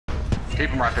Keep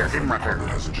him right there. Keep him right there.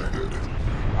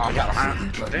 Oh, I got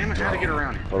behind. Damn it! How to get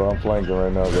around here? Hold on, I'm flanking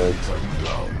right now, guys.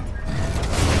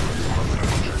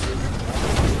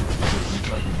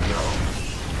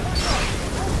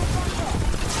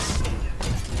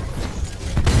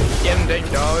 Get him,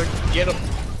 big dog. Get him.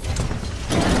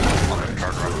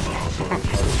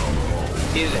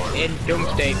 He's in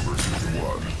doomsday.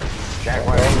 Jack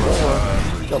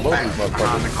got both of these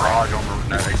behind the garage on the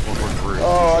roof.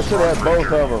 Oh, I should have had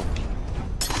both of them.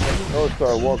 Oh,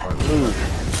 start walking through.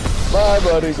 Bye,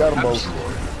 buddy. Got them both.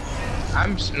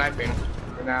 I'm sniping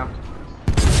for now.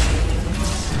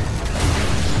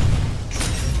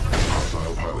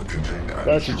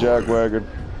 That's your jack wagon.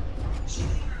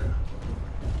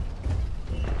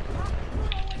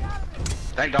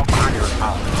 Tank dog behind you.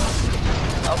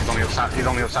 He's on the other side. He's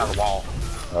on the other side of the wall.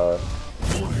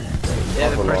 Yeah,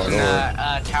 the person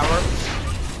tower.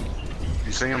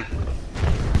 You see him?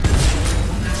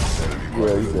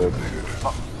 Yeah, he's dead.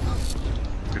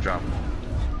 Good job.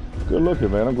 Good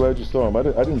looking, man. I'm glad you saw him. I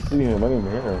didn't see him. I didn't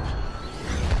hear him.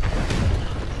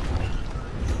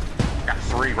 Got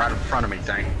three right in front of me,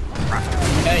 Tank. Right.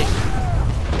 Hey.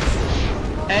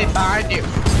 Hey, behind you.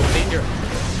 Danger.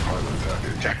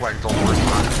 Jack wagon's on the worst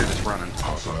spot. It's just running.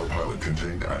 Hostile pilot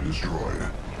contained and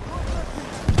destroyed.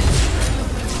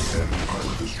 Enemy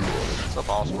pilot destroyed. What's up,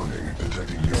 awesome? Warning,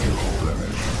 detecting nuclear hull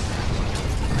damage.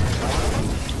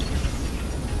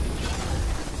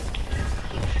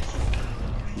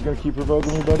 You gonna keep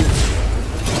provoking me, buddy?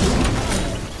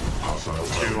 Hostile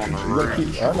Two on the You gotta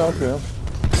keep. I knocked him.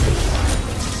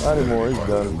 Not anymore. He's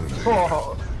done.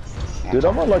 Oh. Dude,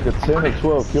 I'm on like a 10 or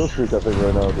 12 kill streak, I think,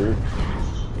 right now, dude.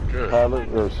 Good. Pilot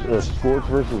or Sports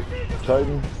versus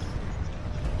Titan.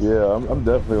 Yeah, I'm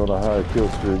definitely on a high kill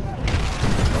streak.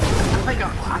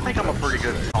 I think I'm a pretty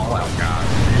good all-out guy.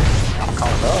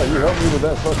 Oh, you helped me with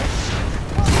that fucking.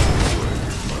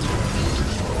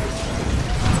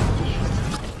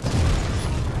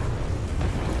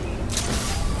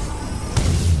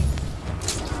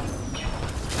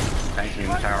 Thank you in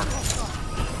the tower.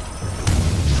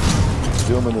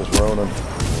 Dooming this Ronin.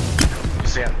 You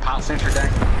see that pile sentry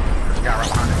deck? There's a guy right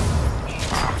behind it.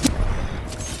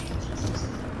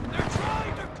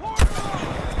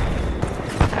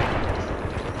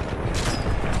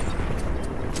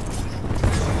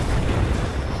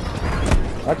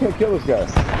 I can't kill this guy.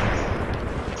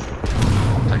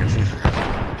 I'm taking sentry.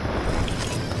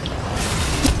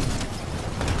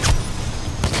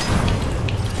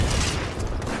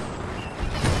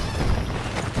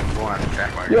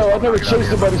 Yo, I've never chased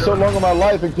somebody so long in my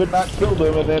life and could not kill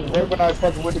them, and then right when I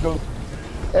fucking went to go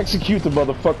execute the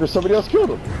motherfucker, somebody else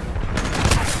killed him.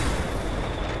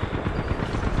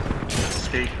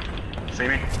 Ski, see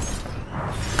me?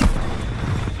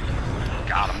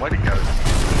 Got him. Way to go.